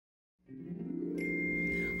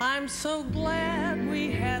I'm so glad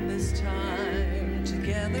we had this time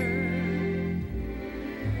together,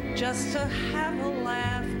 just to have a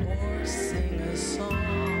laugh or sing a song.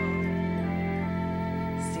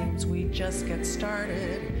 Seems we just get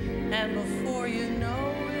started, and before you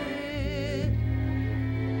know it,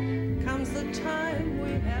 comes the time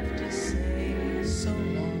we have to say so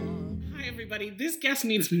long. Hi, everybody. This guest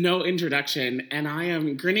needs no introduction, and I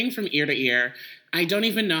am grinning from ear to ear. I don't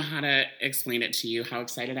even know how to explain it to you, how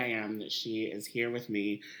excited I am that she is here with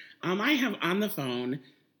me. I have on the phone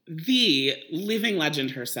the living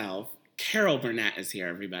legend herself. Carol Burnett is here,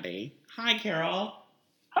 everybody. Hi, Carol.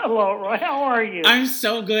 Hello, Roy. How are you? I'm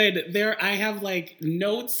so good. I have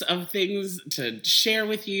notes of things to share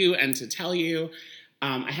with you and to tell you.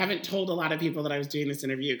 I haven't told a lot of people that I was doing this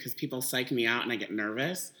interview because people psych me out and I get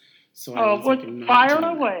nervous. So fire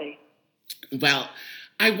away. Well,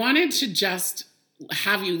 I wanted to just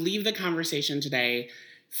have you leave the conversation today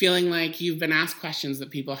feeling like you've been asked questions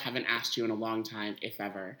that people haven't asked you in a long time, if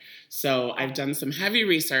ever. So I've done some heavy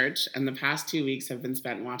research, and the past 2 weeks have been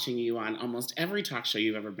spent watching you on almost every talk show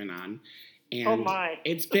you've ever been on. And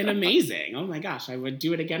it's been amazing. Oh my gosh, I would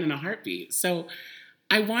do it again in a heartbeat. So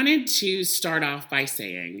I wanted to start off by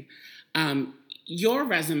saying your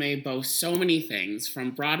resume boasts so many things,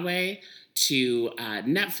 from Broadway to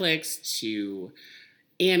Netflix to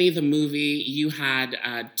Annie the movie. You had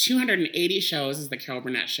 280 shows as the Carol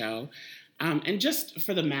Burnett Show. And just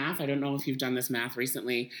for the math, I don't know if you've done this math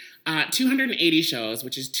recently, 280 shows,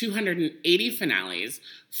 which is 280 finales,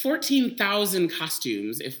 14,000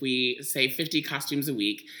 costumes, if we say 50 costumes a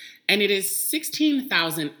week, and it is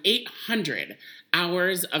 16,800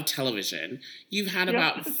 hours of television. You've had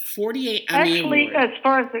about 48 Emmy Awards. Actually, as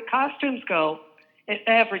far as the costumes go, it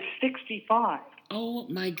averaged 65. Oh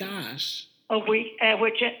my gosh. A week,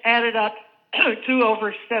 which added up to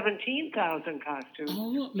over 17,000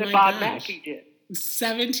 costumes that Bob Mackie did.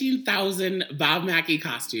 17,000 Bob Mackie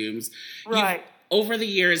costumes. Right. You've, over the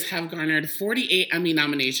years, have garnered 48 Emmy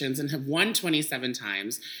nominations and have won 27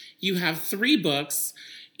 times. You have 3 books.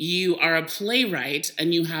 You are a playwright,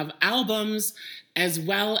 and you have albums, as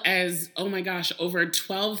well as, oh my gosh, over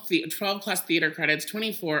 12 plus theater credits,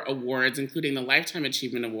 24 awards, including the Lifetime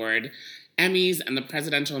Achievement Award, Emmys, and the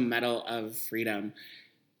Presidential Medal of Freedom,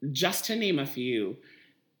 just to name a few.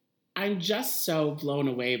 I'm just so blown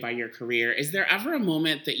away by your career. Is there ever a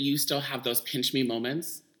moment that you still have those pinch me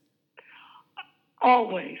moments?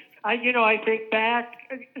 Always. I think back,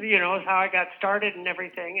 how I got started and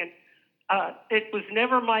everything, and it was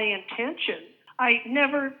never my intention. I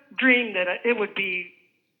never dreamed that it would be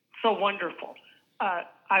so wonderful.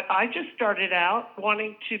 I just started out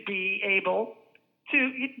wanting to be able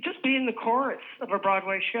to just be in the chorus of a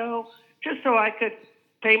Broadway show, just so I could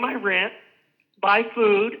pay my rent, buy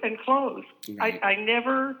food, and clothes. Right. I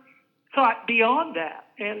never thought beyond that.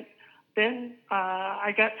 And then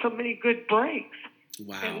I got so many good breaks.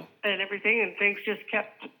 Wow. And everything, and things just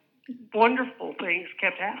wonderful things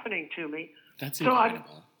kept happening to me. That's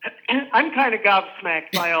incredible. I'm kind of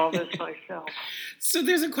gobsmacked by all this myself. So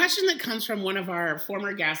there's a question that comes from one of our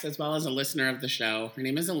former guests as well as a listener of the show. Her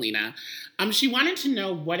name is Alina. She wanted to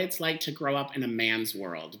know what it's like to grow up in a man's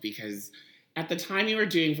world, because at the time you were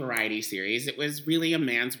doing variety series, it was really a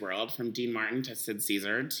man's world, from Dean Martin to Sid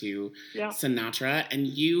Caesar to Sinatra, and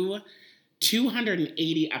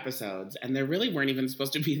 280 episodes, and there really weren't even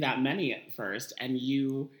supposed to be that many at first, and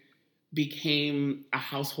you became a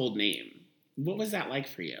household name. What was that like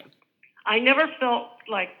for you? I never felt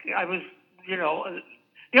like I was,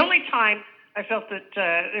 the only time I felt that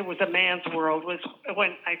it was a man's world was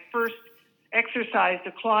when I first exercised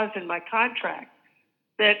a clause in my contract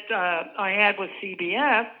that I had with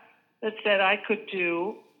CBS that said I could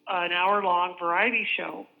do an hour-long variety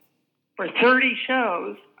show for 30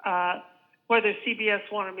 shows, whether CBS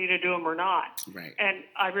wanted me to do them or not. Right. And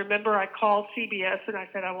I remember I called CBS and I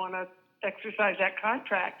said, I want to exercise that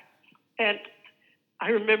contract. And I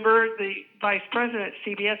remember the vice president at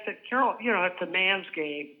CBS said, Carol, it's a man's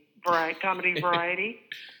game, comedy variety.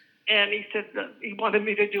 And he said he wanted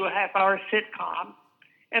me to do a half-hour sitcom.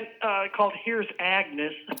 And called Here's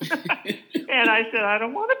Agnes. And I said, I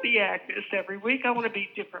don't want to be Agnes every week. I want to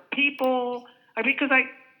be different people. Because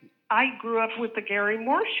I grew up with the Gary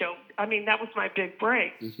Moore Show. That was my big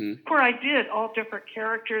break, where I did all different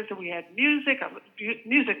characters, and we had music.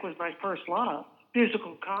 Music was my first love,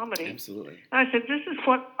 musical comedy. Absolutely. And I said, this is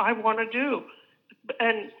what I want to do.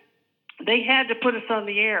 And they had to put us on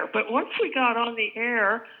the air. But once we got on the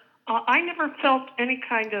air, I never felt any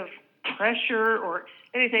kind of pressure or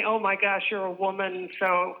anything. Oh my gosh, you're a woman,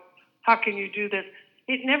 so how can you do this?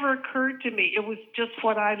 It never occurred to me. It was just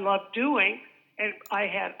what I loved doing, and I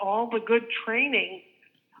had all the good training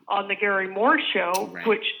on the Gary Moore show, Right.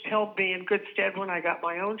 which held me in good stead when I got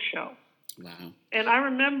my own show. Wow. And I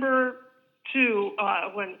remember, too,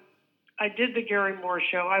 when I did the Gary Moore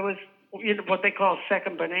show, I was what they call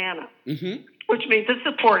second banana, which means a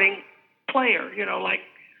supporting player,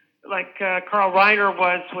 like Carl Reiner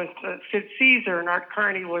was with Sid Caesar and Art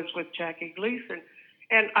Carney was with Jackie Gleason.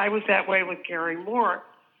 And I was that way with Gary Moore.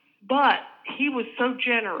 But he was so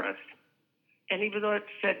generous. And even though it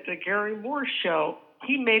said the Gary Moore show,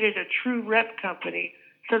 he made it a true rep company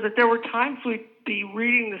so that there were times we'd be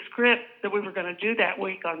reading the script that we were going to do that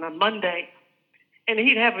week on a Monday. And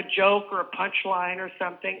he'd have a joke or a punchline or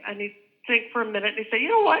something. And he'd think for a minute and he'd say, you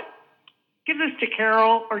know what? Give this to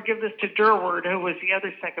Carol or give this to Durward, who was the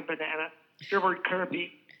other second banana, Durward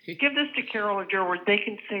Kirby. Give this to Carol or Durward. They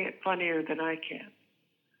can say it funnier than I can.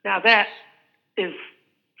 Now that is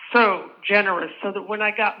so generous, so that when I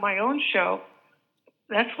got my own show,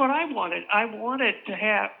 that's what I wanted. I wanted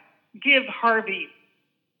to give Harvey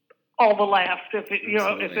all the laughs if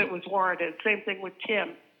it was warranted. Same thing with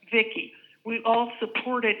Tim, Vicky. We all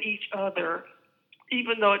supported each other.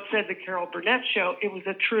 Even though it said the Carol Burnett show, it was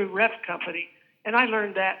a true rep company. And I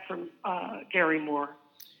learned that from Gary Moore.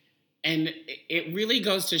 And it really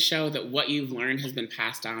goes to show that what you've learned has been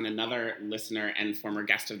passed down. Another listener and former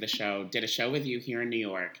guest of the show did a show with you here in New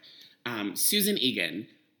York. Susan Egan,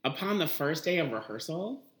 upon the first day of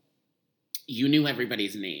rehearsal, you knew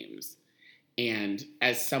everybody's names. And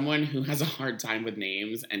as someone who has a hard time with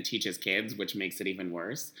names and teaches kids, which makes it even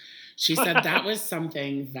worse, she said that was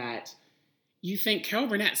something that you think Carol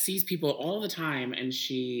Burnett sees people all the time, and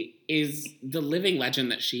she is the living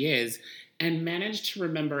legend that she is, and managed to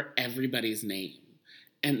remember everybody's name.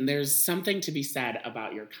 And there's something to be said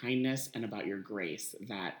about your kindness and about your grace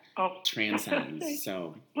that transcends.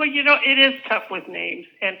 So, well, it is tough with names.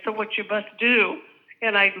 And so what you must do,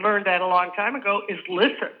 and I learned that a long time ago, is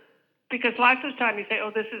listen. Because lots of times you say,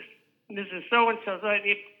 oh, this is so-and-so, and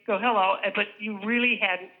you go, hello, but you really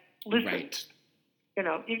hadn't listened. Right.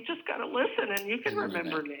 You just got to listen, and you can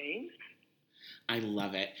remember names. I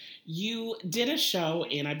love it. You did a show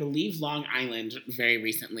in, I believe, Long Island very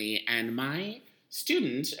recently, and my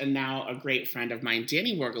student, and now a great friend of mine,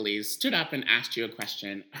 Danny Wargles, stood up and asked you a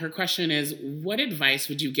question. Her question is, what advice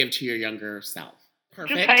would you give to your younger self?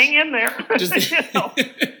 Perfect. Just hang in there.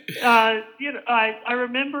 I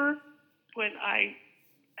remember when I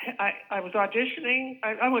was auditioning.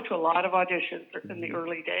 I went to a lot of auditions in the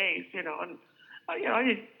early days, and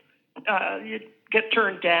you'd get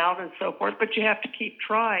turned down and so forth, but you have to keep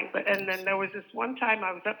trying. And then there was this one time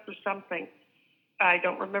I was up for something. I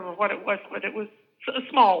don't remember what it was, but it was a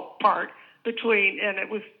small part and it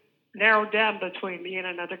was narrowed down between me and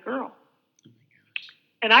another girl. Oh my gosh.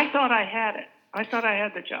 And I thought I had it. I thought I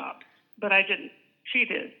had the job, but I didn't. She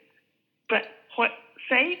did. But what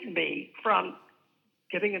saved me from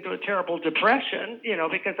getting into a terrible depression,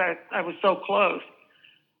 because I was so close,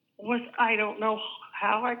 was I don't know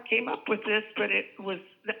how I came up with this, but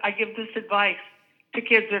I give this advice to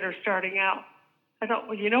kids that are starting out. I thought,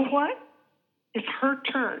 well, you know what? It's her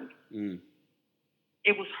turn.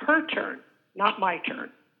 It was her turn, not my turn.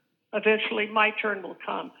 Eventually, my turn will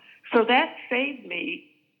come. So that saved me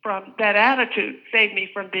that attitude saved me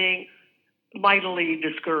from being mightily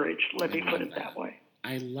discouraged. Let me put it that way.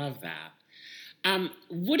 I love that.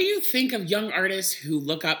 What do you think of young artists who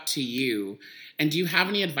look up to you, and do you have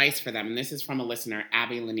any advice for them? And this is from a listener,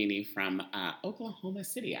 Abby Lanini from Oklahoma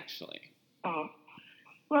City, actually.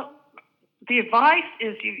 Well, the advice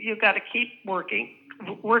is you've got to keep working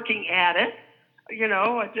at it,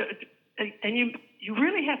 and you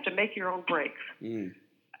really have to make your own breaks.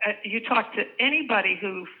 You talk to anybody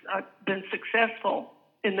who's been successful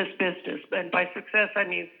in this business, and by success I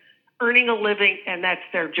mean earning a living, and that's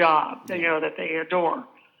their job, that they adore.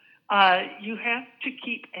 You have to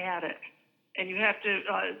keep at it, and you have to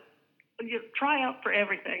try out for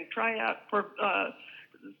everything. Try out for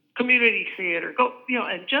community theater. Go,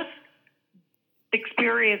 and just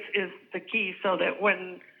experience is the key, so that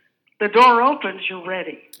when the door opens, you're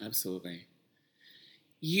ready. Absolutely.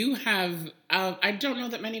 You have, I don't know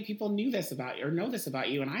that many people knew this about you or know this about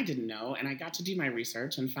you, and I didn't know, and I got to do my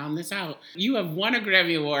research and found this out. You have won a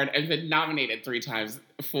Grammy Award and been nominated 3 times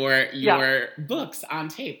for your books on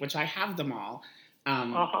tape, which I have them all.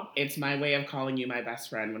 It's my way of calling you my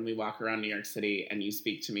best friend when we walk around New York City and you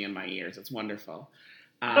speak to me in my ears. It's wonderful.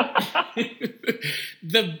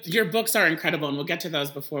 Your books are incredible, and we'll get to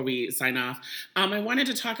those before we sign off. I wanted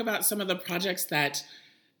to talk about some of the projects that,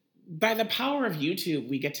 by the power of YouTube,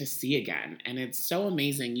 we get to see again, and it's so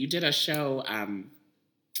amazing. You did a show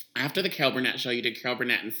After the Carol Burnett show, you did Carol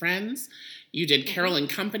Burnett and Friends. You did Carol and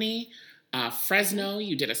Company. Fresno,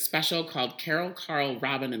 you did a special called Carol, Carl,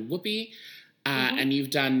 Robin, and Whoopi. And you've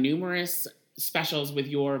done numerous specials with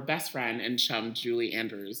your best friend and chum, Julie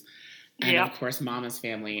Andrews. And, of course, Mama's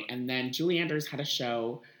Family. And then Julie Andrews had a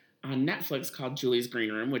show on Netflix called Julie's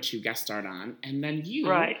Green Room, which you guest starred on. And then you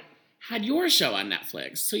had your show on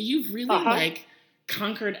Netflix. So you've really,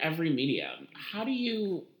 conquered every medium. How do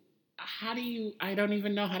you, I don't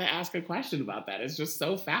even know how to ask a question about that. It's just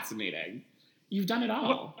so fascinating. You've done it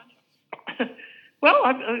all. Well,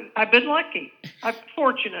 I've been lucky. I'm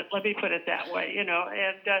fortunate, let me put it that way, and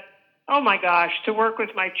oh my gosh, to work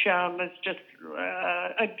with my chum is just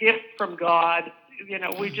a gift from God.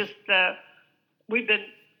 We've been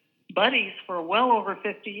buddies for well over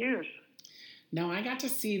 50 years. No, I got to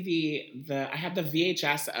see I had the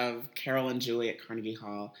VHS of Carol and Julie at Carnegie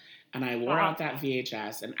Hall, and I wore out that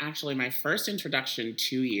VHS, and actually my first introduction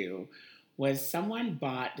to you was someone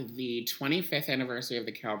bought the 25th anniversary of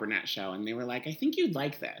the Carol Burnett show, and they were like, I think you'd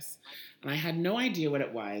like this. And I had no idea what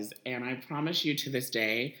it was, and I promise you to this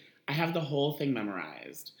day, I have the whole thing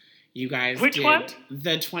memorized. You guys Which one?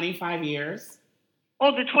 The 25 years.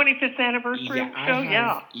 Oh, the 25th anniversary show? I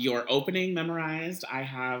have your opening memorized. I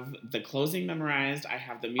have the closing memorized. I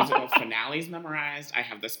have the musical finales memorized. I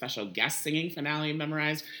have the special guest singing finale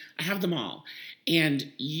memorized. I have them all.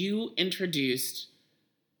 And you introduced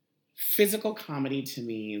physical comedy to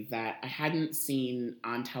me that I hadn't seen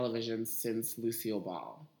on television since Lucille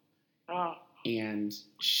Ball. Oh. And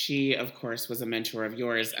she, of course, was a mentor of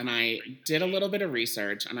yours. And I did a little bit of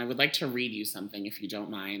research, and I would like to read you something, if you don't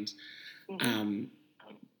mind.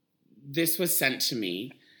 This was sent to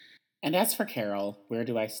me. And as for Carol, where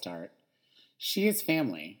do I start? She is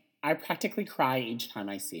family. I practically cry each time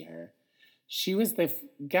I see her. She was the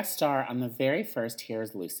guest star on the very first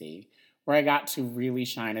Here's Lucy, where I got to really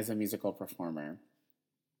shine as a musical performer.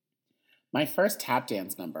 My first tap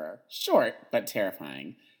dance number, short but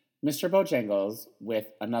terrifying, Mr. Bojangles with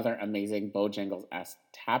another amazing Bojangles-esque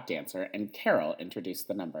tap dancer, and Carol introduced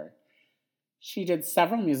the number. She did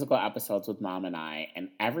several musical episodes with Mom and I, and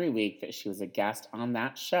every week that she was a guest on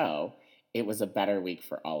that show, it was a better week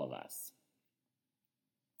for all of us.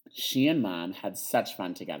 She and Mom had such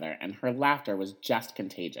fun together, and her laughter was just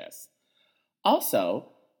contagious. Also,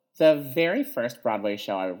 the very first Broadway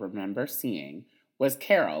show I remember seeing was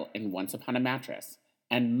Carol in Once Upon a Mattress,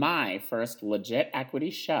 and my first legit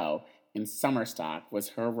equity show in summer stock was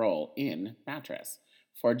her role in Mattress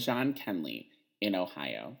for John Kenley in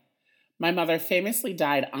Ohio. My mother famously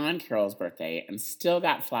died on Carol's birthday and still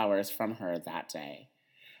got flowers from her that day.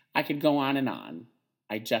 I could go on and on.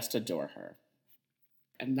 I just adore her.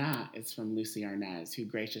 And that is from Lucy Arnaz, who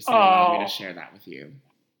graciously allowed me to share that with you.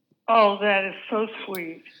 Oh, that is so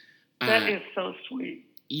sweet. That is so sweet.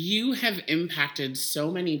 You have impacted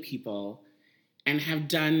so many people and have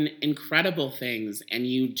done incredible things. And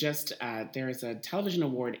you just, there is a television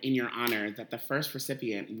award in your honor that the first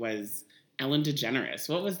recipient was Ellen DeGeneres.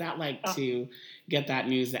 What was that like to get that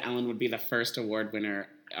news that Ellen would be the first award winner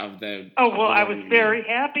of the... Oh, well, I was very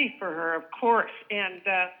happy for her, of course. And,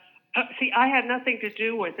 see, I had nothing to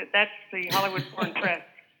do with it. That's the Hollywood Foreign Press.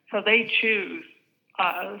 So they choose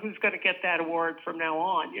who's going to get that award from now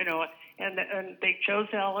on, And they chose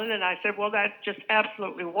Ellen, and I said, well, that's just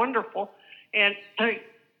absolutely wonderful. And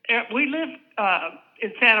we live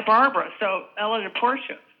in Santa Barbara, so Ellen and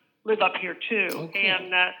Portia live up here, too. Oh, cool.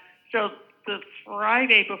 And so the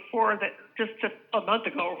Friday before that, just a month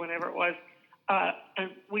ago or whenever it was,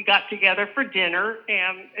 we got together for dinner,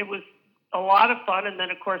 and it was a lot of fun. And then,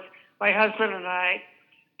 of course, my husband and I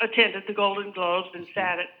attended the Golden Globes and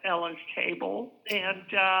sat at Ellen's table. And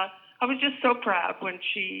I was just so proud when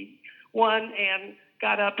she won and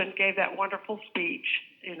got up and gave that wonderful speech,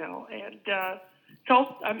 and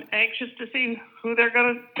so I'm anxious to see who they're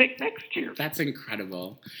going to pick next year. That's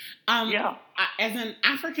incredible. Yeah. As an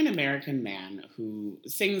African-American man who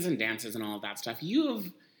sings and dances and all of that stuff, you have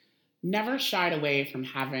never shied away from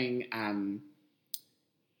having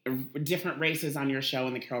different races on your show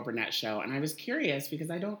and the Carol Burnett show. And I was curious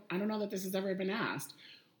because I don't know that this has ever been asked.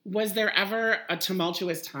 Was there ever a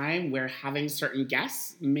tumultuous time where having certain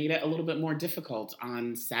guests made it a little bit more difficult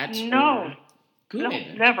on set? No. Good. No,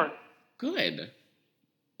 never. Good.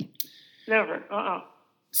 Never.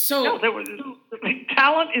 So no, there was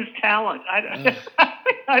talent is talent.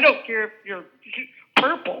 I don't care if you're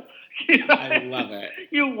purple. I love it.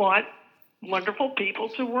 You want wonderful people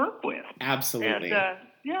to work with. Absolutely. And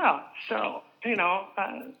so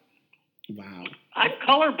wow. I'm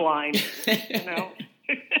colorblind,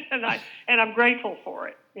 and I'm grateful for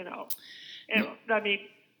it. And I mean,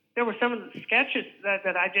 there were some of the sketches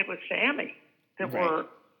that I did with Sammy that Right. were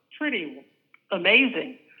pretty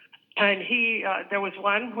amazing. And there was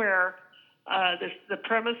one where the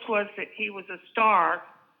premise was that he was a star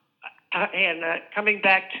and coming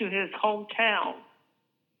back to his hometown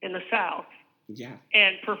in the South Yeah.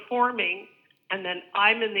 and performing, and then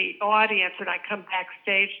I'm in the audience and I come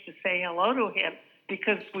backstage to say hello to him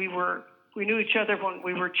because we knew each other when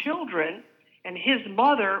we were children, and his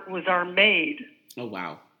mother was our maid. Oh,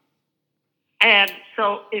 wow. And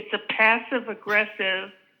so it's a passive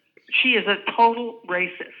aggressive, she is a total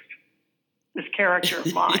racist, this character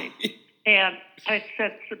of mine. And I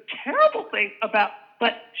said some terrible things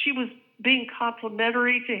but she was being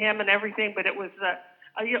complimentary to him and everything, but it was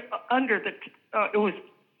it was,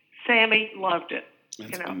 Sammy loved it.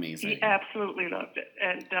 That's amazing. He absolutely loved it.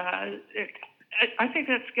 And I think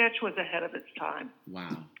that sketch was ahead of its time.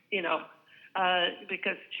 Wow.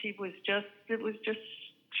 Because she was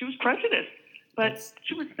prejudiced. But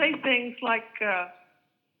she would say things like, do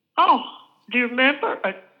you remember?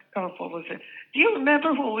 What was it? Do you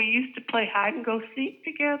remember when we used to play hide and go seek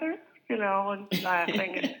together? And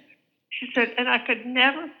laughing. And she said, and I could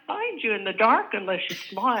never find you in the dark unless you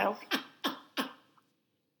smiled.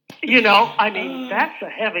 That's a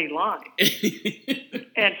heavy line.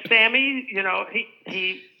 And Sammy,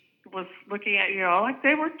 he was looking at, like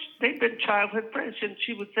they'd been childhood friends. And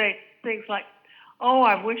she would say things like, oh,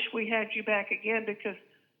 I wish we had you back again because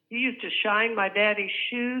you used to shine my daddy's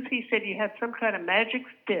shoes. He said you had some kind of magic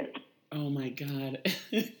spit. Oh, my God.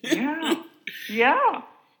 Yeah.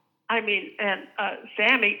 And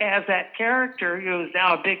Sammy, as that character, who is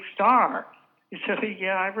now a big star, he said,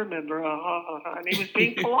 yeah, I remember. And he was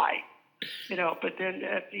being polite, But then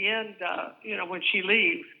at the end, when she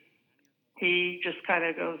leaves, he just kind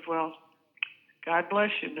of goes, well, God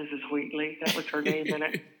bless you, Mrs. Wheatley. That was her name in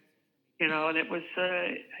it. And it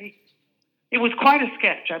was quite a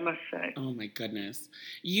sketch, I must say. Oh, my goodness.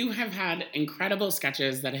 You have had incredible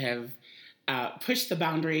sketches that have pushed the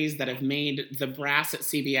boundaries, that have made the brass at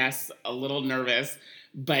CBS a little nervous,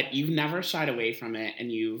 but you've never shied away from it,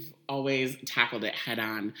 and you've always tackled it head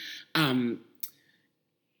on.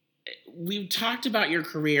 We've talked about your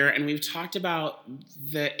career, and we've talked about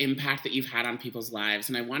the impact that you've had on people's lives,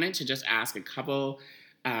 and I wanted to just ask a couple,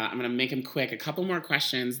 I'm going to make them quick, a couple more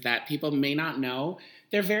questions that people may not know.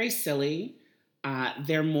 They're very silly.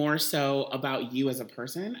 They're more so about you as a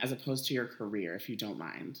person as opposed to your career, if you don't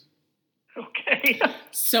mind. Okay.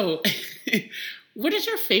 So, what is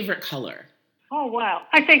your favorite color? Oh, wow.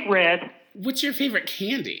 I think red. What's your favorite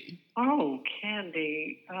candy? Oh,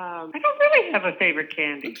 candy. I don't really have a favorite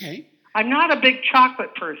candy. Okay. I'm not a big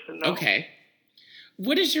chocolate person, though. Okay.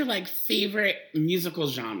 What is your, favorite musical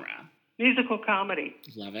genre? Musical comedy.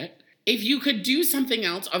 Love it. If you could do something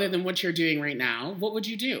else other than what you're doing right now, what would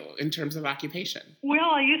you do in terms of occupation?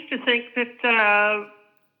 Well, I used to think that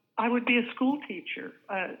I would be a school teacher,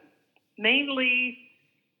 mainly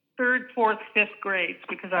 3rd, 4th, 5th grades,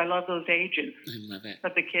 because I love those ages. I love it.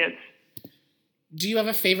 Of the kids. Do you have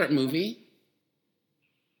a favorite movie?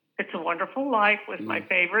 It's a Wonderful Life with my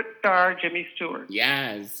favorite star, Jimmy Stewart.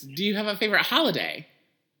 Yes. Do you have a favorite holiday?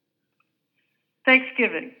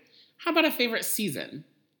 Thanksgiving. How about a favorite season?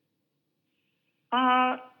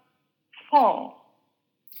 Fall.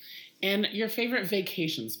 And your favorite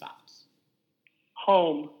vacation spot?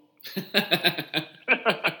 Home.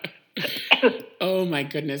 Oh my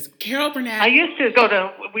goodness. Carol Burnett. we used to go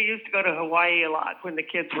to Hawaii a lot when the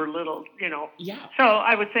kids were little, Yeah. So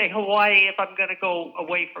I would say Hawaii if I'm going to go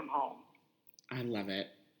away from home. I love it.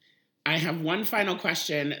 I have one final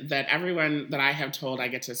question that everyone that I have told I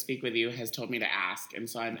get to speak with you has told me to ask. And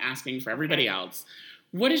so I'm asking for everybody else.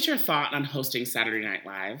 What is your thought on hosting Saturday Night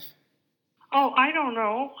Live? Oh, I don't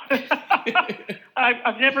know.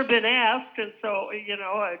 I've never been asked, and so,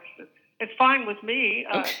 it's fine with me.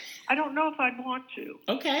 Okay. I don't know if I'd want to.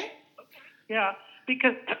 Okay. Yeah,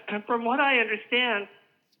 because from what I understand,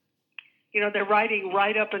 they're writing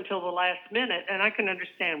right up until the last minute, and I can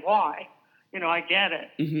understand why. I get it.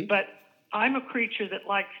 Mm-hmm. But I'm a creature that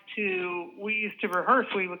likes we used to rehearse.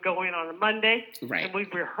 We would go in on a Monday, Right. and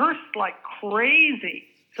we'd rehearse like crazy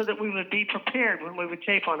so that we would be prepared when we would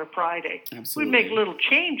tape on a Friday. Absolutely. We'd make little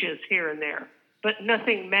changes here and there, but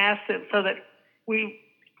nothing massive, so that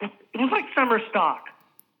it was like summer stock.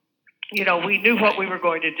 We knew what we were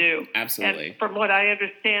going to do. Absolutely. And from what I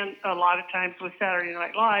understand, a lot of times with Saturday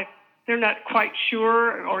Night Live, they're not quite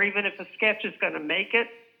sure, or even if a sketch is going to make it,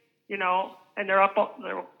 and they're up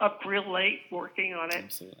real late working on it.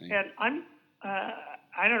 Absolutely. And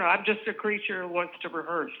I don't know. I'm just a creature who wants to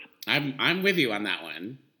rehearse. I'm with you on that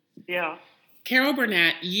one. Yeah. Carol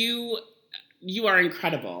Burnett, you you are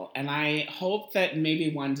incredible. And I hope that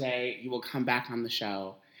maybe one day you will come back on the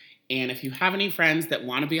show. And if you have any friends that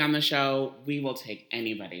want to be on the show, we will take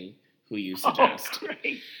anybody who you suggest. Oh,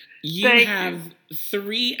 great. You have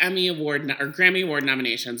 3 Emmy Award or Grammy Award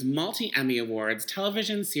nominations, multi-Emmy Awards,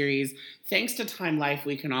 television series. Thanks to Time Life,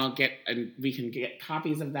 we can all get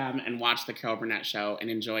copies of them and watch the Carol Burnett Show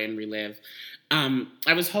and enjoy and relive.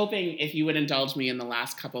 I was hoping if you would indulge me in the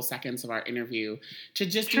last couple seconds of our interview to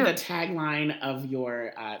just do the tagline of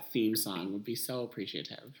your theme song. Would be so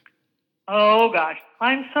appreciative. Oh, gosh.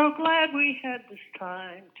 I'm so glad we had this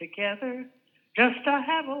time together just to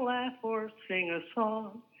have a laugh or sing a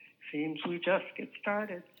song. Seems we just get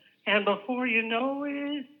started, and before you know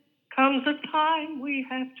it, comes a time we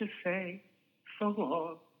have to say so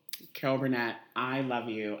long. Carol Burnett, I love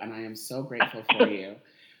you, and I am so grateful for you.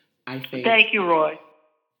 Thank you, Roy.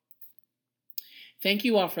 Thank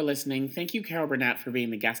you all for listening. Thank you, Carol Burnett, for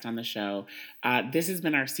being the guest on the show. This has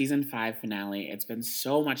been our season 5 finale. It's been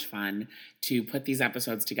so much fun to put these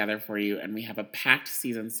episodes together for you, and we have a packed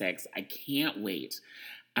season 6. I can't wait.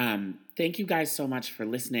 Thank you guys so much for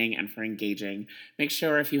listening and for engaging. Make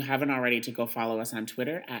sure, if you haven't already, to go follow us on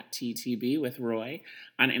Twitter at TTB with Roy,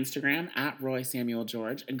 on Instagram at Roy Samuel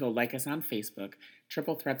George, and go like us on Facebook,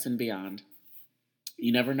 Triple Threats and Beyond.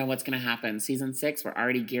 You never know what's going to happen. Season 6, we're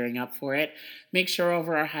already gearing up for it. Make sure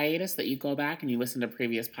over our hiatus that you go back and you listen to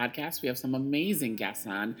previous podcasts. We have some amazing guests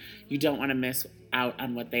on. You don't want to miss out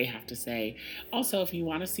on what they have to say. Also, if you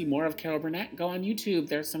want to see more of Carol Burnett, go on YouTube.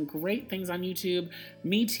 There's some great things on YouTube.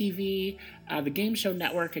 Me TV, the Game Show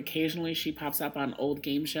Network. Occasionally she pops up on old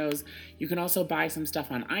game shows. You can also buy some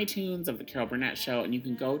stuff on iTunes of the Carol Burnett Show, and you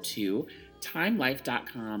can go to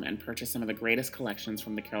timelife.com and purchase some of the greatest collections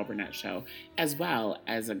from the Carol Burnett Show, as well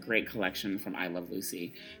as a great collection from I Love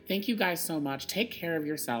Lucy. Thank you guys so much. Take care of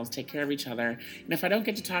yourselves. Take care of each other. And if I don't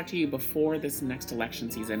get to talk to you before this next election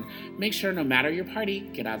season, make sure, no matter your party,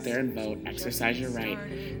 get out there and vote. Exercise your right.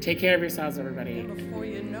 Take care of yourselves, everybody. Before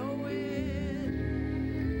you know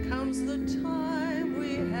it, comes the time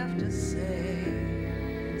we have to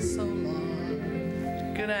say so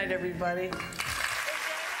long. Good night, everybody.